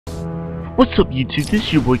What's up YouTube, this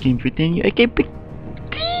is your boy Game for Daniel, aka Big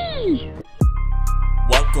D.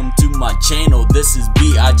 Welcome to my channel, this is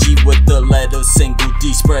B.I.G. with the letter single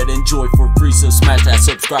D. Spreading joy for free, so smash that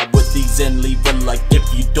subscribe with these and leave a like if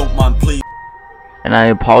you don't mind please. And I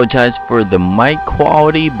apologize for the mic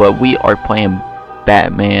quality, but we are playing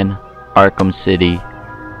Batman Arkham City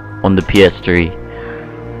on the PS3.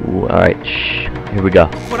 Alright, here we go.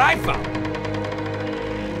 What I found.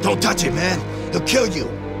 Don't touch it, man. He'll kill you.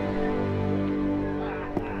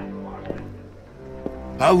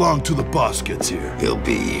 How long till the boss gets here? He'll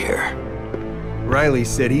be here. Riley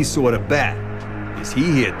said he saw the bat. Is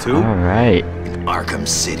he here too? Alright. In Arkham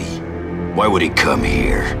City. Why would he come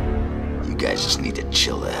here? You guys just need to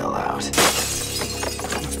chill the hell out.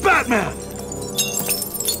 It's Batman!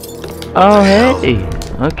 Oh, hey.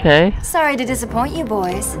 Okay. Sorry to disappoint you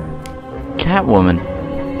boys. Catwoman.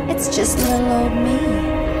 It's just little old me.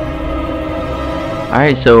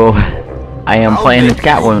 Alright, so I am playing this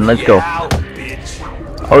Catwoman. Let's go.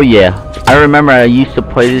 Oh yeah, I remember I used to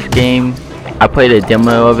play this game. I played a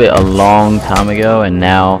demo of it a long time ago, and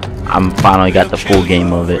now I'm finally got the full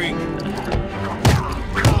game of it.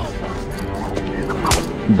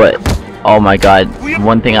 But oh my god,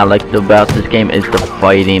 one thing I liked about this game is the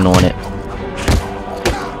fighting on it.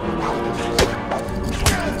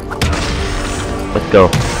 Let's go.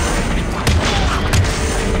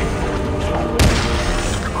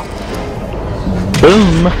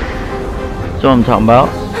 Boom. That's what I'm talking about.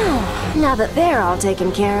 Now that they're all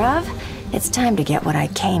taken care of, it's time to get what I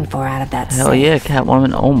came for out of that Hell safe. yeah,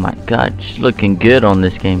 Catwoman. Oh my god, she's looking good on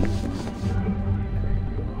this game.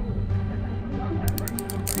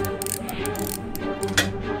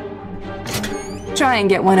 Try and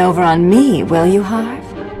get one over on me, will you, Harv?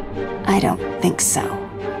 I don't think so.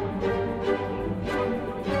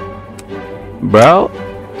 Bro?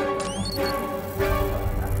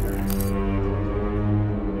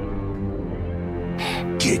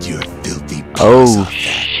 Get your filthy paws Oh off that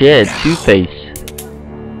shit, now. Two-Face.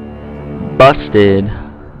 Busted.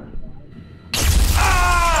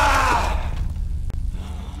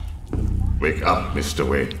 Wake up, Mr.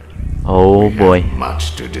 Wayne. Oh We boy. have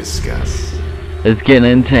much to discuss. It's getting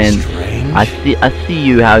intense. Strange. I see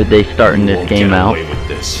you how they starting this Won't game get out. away with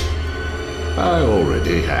this. I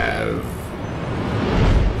already have.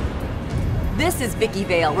 This is Vicky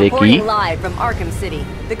Vale, Vicky? reporting live from Arkham City,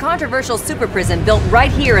 the controversial super prison built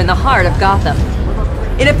right here in the heart of Gotham.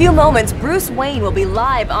 In a few moments, Bruce Wayne will be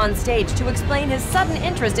live on stage to explain his sudden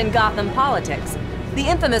interest in Gotham politics. The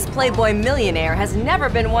infamous Playboy millionaire has never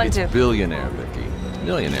been one to... Billionaire, Vicky.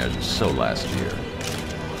 Millionaires are so last year.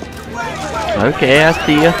 Okay, I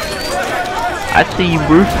see ya. I see you,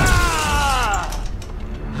 Bruce.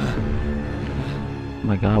 Oh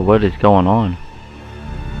my god, what is going on?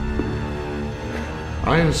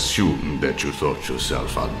 I assumed that you thought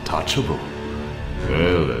yourself untouchable.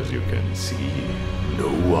 Well, as you can see, no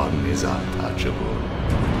one is untouchable.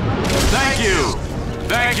 Thank you!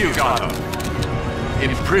 Thank you, Gotham!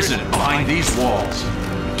 Imprisoned behind these walls,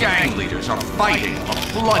 gang leaders are fighting a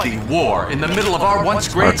bloody war in the middle of our once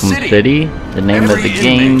great Arkham City, the name of Every the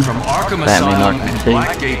game. inmate from Arkham Batman Asylum Arkham and City.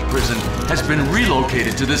 Blackgate Prison has been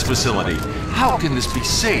relocated to this facility. How can this be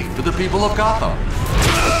safe for the people of Gotham?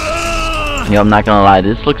 Yo, I'm not gonna lie,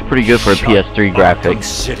 this looks pretty good for a PS3 Arkham graphics.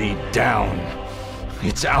 City down.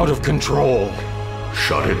 It's out of control.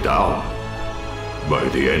 Shut it down. By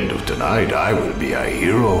the end of tonight, I will be a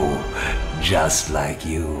hero, just like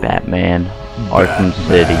you. Batman Arkham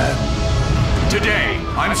City. Today,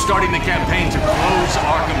 I'm starting the campaign to close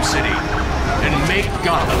Arkham City and make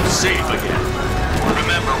Gotham safe again.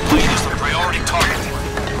 Remember, Wayne is the priority target.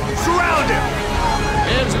 Surround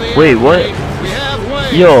him! Wait, what?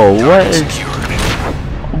 Yo, what is...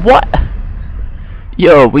 What?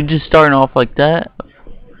 Yo, we just starting off like that?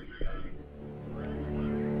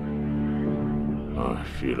 I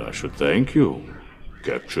feel I should thank you.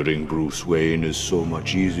 Capturing Bruce Wayne is so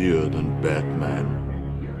much easier than Batman.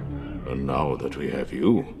 And now that we have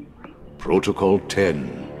you, Protocol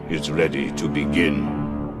 10 is ready to begin.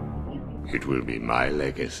 It will be my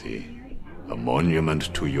legacy, a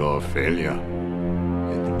monument to your failure.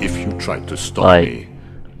 And if you try to stop me,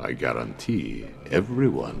 I guarantee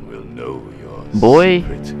everyone will know your Boy,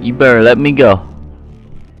 secret. you better let me go.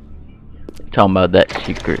 Talking about that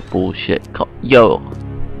secret bullshit. Yo,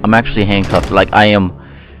 I'm actually handcuffed like I am.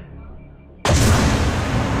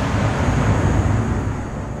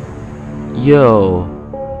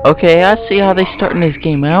 Yo. Okay, I see how they starting this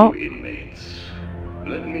game out. Inmates,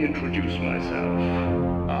 let me introduce myself.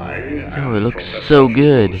 Yo, it looks so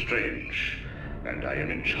good. Strange, and I am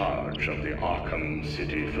in charge of the Arkham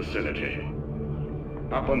City facility.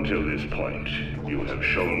 Up until this point, you have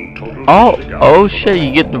shown total Oh shit,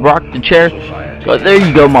 you get to rock the chair. Oh, there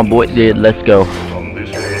you go, my boy. Dude, let's go.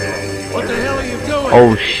 What the hell are you doing?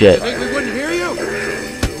 Oh shit. Think we wouldn't hear you?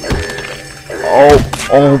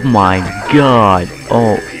 Oh my god.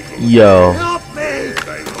 Oh, yo. Help me!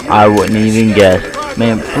 I wouldn't even guess.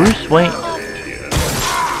 Man, Bruce Wayne.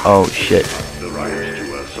 Oh shit.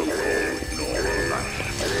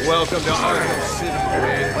 Welcome to Arkham City,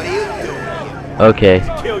 man. What are you doing? Okay.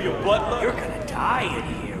 Kill your butler. You're gonna die in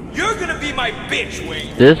here. You're gonna be my bitch,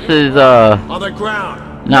 Wayne. This is On the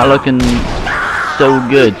ground. not looking so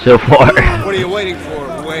good so far. What are you waiting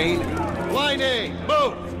for, Wayne? Line A,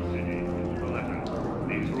 move!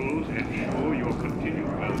 These rules ensure your continued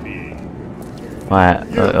well-being. Wow,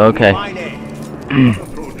 okay. Line A.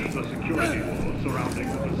 Approach the security wall surrounding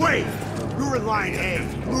the facility. Wait! You're in line A.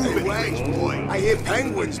 Move it, boy. I hear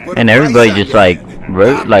penguins, but And everybody just like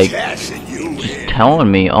wrote like just telling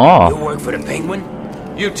me off. Work for the Penguin?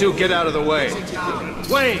 You two get out of the way.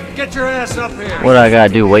 Wayne, get your ass up here. What I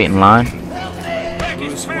gotta do? Wait in line?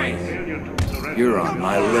 Bruce Wayne, you're on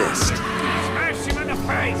my list. Smash him in the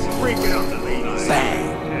face. Bring it up, ladies.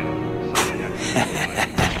 Bang.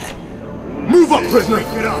 Move up, prisoner.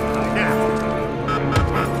 Get up. Now.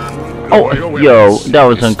 Oh, yo, that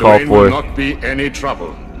was uncalled Mr. Wayne will for. not be any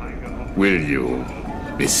trouble. Will you,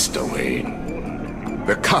 Mr. Wayne?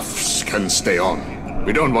 The cuffs can stay on.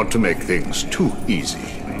 We don't want to make things too easy,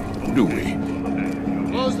 do we?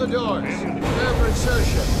 Close the doors. Prepare for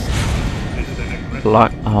insertion.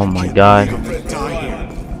 Lock. Oh my god.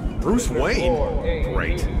 Bruce Wayne?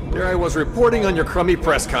 Great. Here I was reporting on your crummy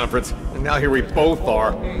press conference, and now here we both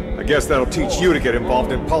are. I guess that'll teach you to get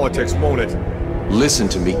involved in politics, won't it? Listen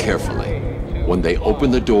to me carefully. When they open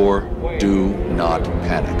the door, do not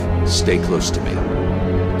panic. Stay close to me.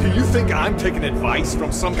 Do you think I'm taking advice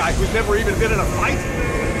from some guy who's never even been in a fight?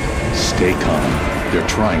 Stay calm. They're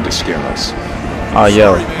trying to scare us. Oh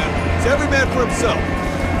yo. Sorry, man. It's every man for himself.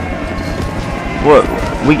 What?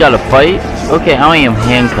 We gotta fight? Okay, I am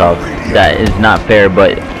handcuffed. That is not fair,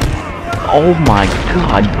 but oh my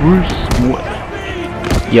god, Bruce.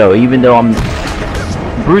 Yo, even though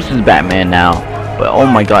Bruce is Batman now, but oh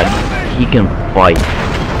my god, he can fight.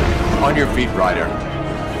 On your feet, Ryder.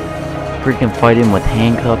 Freaking fight him with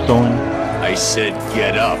handcuffs on. I said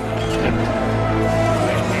get up.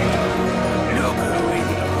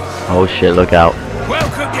 Oh shit, look out.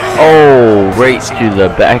 Oh, right to the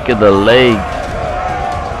back of the leg.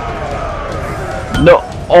 No,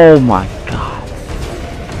 oh my god.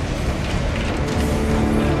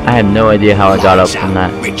 I have no idea how I got up from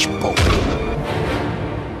that.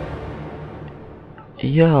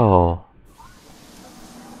 Yo.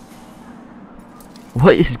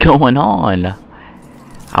 What is going on?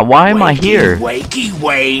 Why am I here? Wakey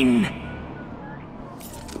Wayne.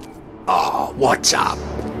 Oh, what's up?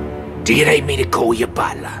 Do you need me to call you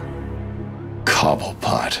butler?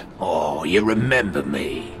 Cobblepot. Oh, you remember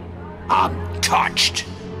me. I'm touched.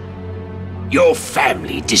 Your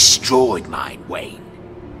family destroyed mine, Wayne.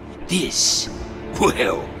 This,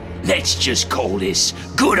 well, let's just call this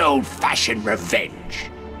good old-fashioned revenge.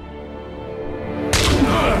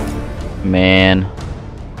 Man.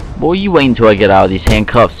 Boy, you wait until I get out of these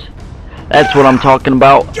handcuffs. That's what I'm talking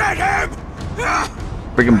about. Get him!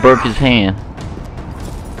 Freaking broke his hand.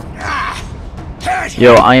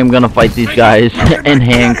 Yo, I am gonna fight these guys in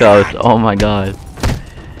handcuffs. Oh my god.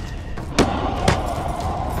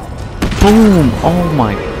 Boom! Oh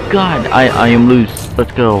my god. I am loose.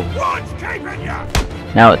 Let's go.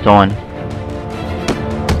 Now it's on.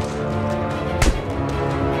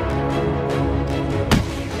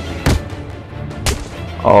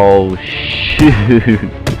 Oh shoot.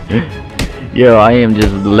 Yo, I am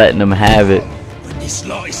just letting them have it.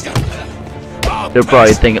 They're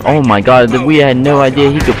probably thinking, oh my god, we had no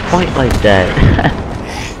idea he could fight like that.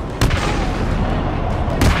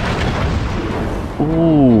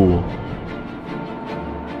 Ooh.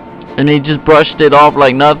 And he just brushed it off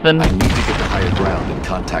like nothing. I need to get to higher ground and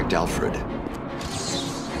contact Alfred.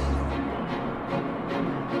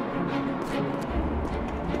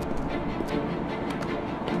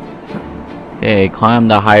 Okay, climb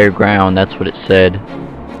the higher ground, that's what it said.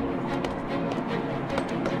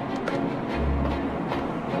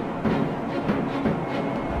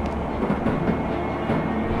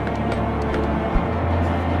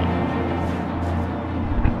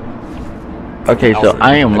 Okay, so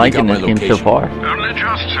I am liking this game so far. Only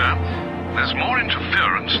just, sir. There's more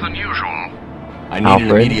interference than usual. I need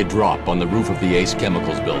an immediate drop on the roof of the Ace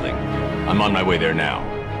Chemicals building. I'm on my way there now.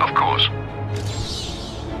 Of course.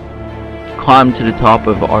 Climb to the top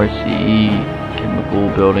of RCE Chemical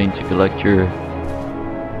building to collect your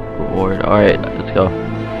reward. Alright, let's go.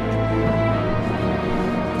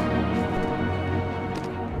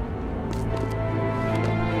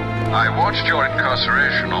 I watched your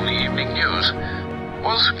incarceration on the evening news.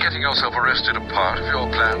 Was getting yourself arrested a part of your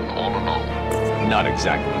plan all along? Not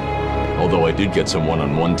exactly. Although I did get some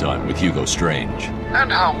one-on-one time with Hugo Strange.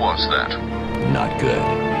 And how was that? Not good.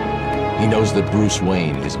 He knows that Bruce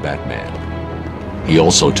Wayne is Batman. He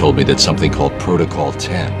also told me that something called Protocol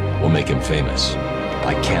 10 will make him famous.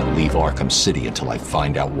 I can't leave Arkham City until I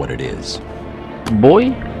find out what it is. Boy?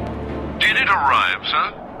 Did it arrive,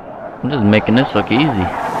 sir? I'm just making this look easy.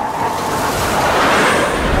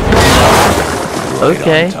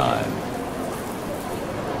 Okay. Right on time.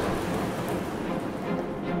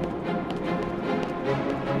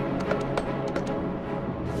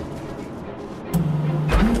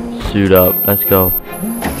 Suit up. Let's go.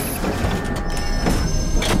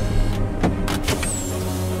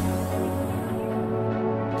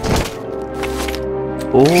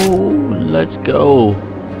 Oh, let's go.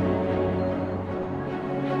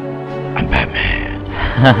 I'm Batman.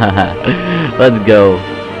 Let's go.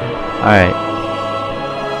 Alright.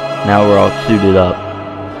 Now we're all suited up.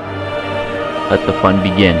 Let the fun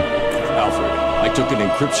begin. Alfred, I took an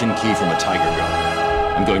encryption key from a Tiger gun.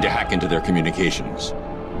 I'm going to hack into their communications.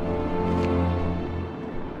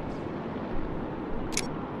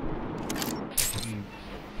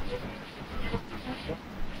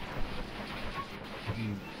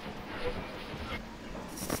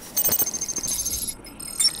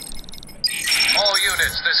 All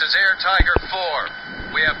units, this is Air Tiger 4.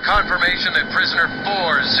 We have confirmation that prisoner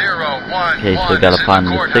 4011 Okay, so gotta is in find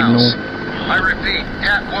the the courthouse. signal. I repeat,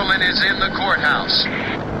 Catwoman is in the courthouse.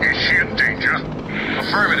 Is she in danger?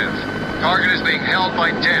 Affirmative. Target is being held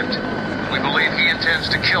by Dent. We believe he intends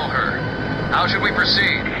to kill her. How should we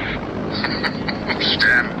proceed?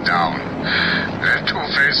 Stand down. Let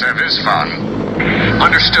Two-Face have his fun.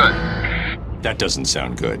 Understood. That doesn't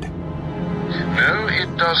sound good. No,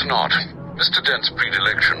 it does not. Mr. Dent's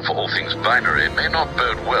predilection for all things binary may not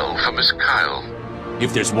bode well for Miss Kyle.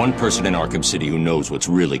 If there's one person in Arkham City who knows what's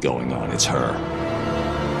really going on, it's her.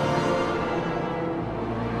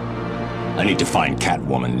 I need to find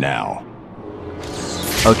Catwoman now.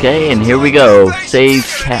 Okay, and here we go. Save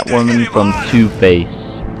Catwoman from Two-Face.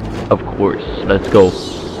 Of course. Let's go.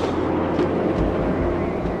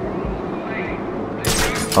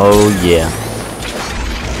 Oh yeah.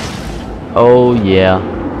 Oh yeah.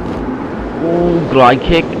 Oh, glide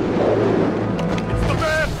kick.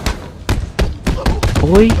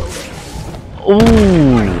 Boy. Oh.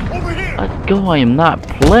 Let's go. I am not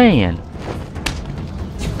playing.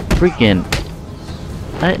 Freaking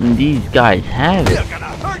letting these guys have it.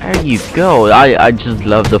 There you go. I just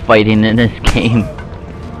love the fighting in this game.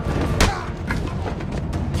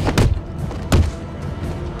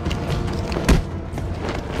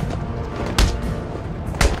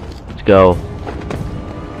 Let's go.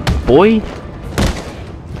 Boy.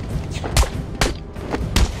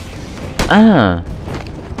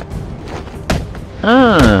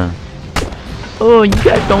 Oh, you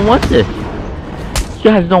guys don't want this. You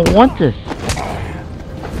guys don't want this.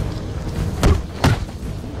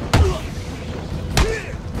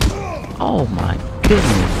 Oh my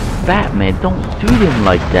goodness. Batman, don't do them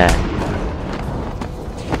like that.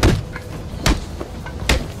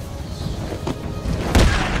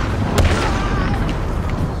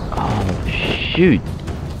 Oh, shoot.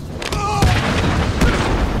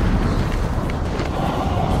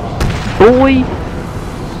 Boy.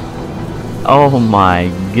 Oh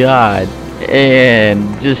my god.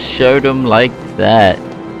 And just showed him like that.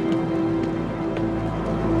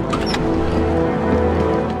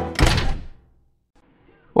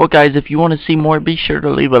 Well guys, if you want to see more, be sure to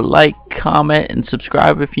leave a like, comment, and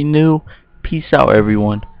subscribe if you're new. Peace out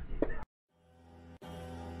everyone.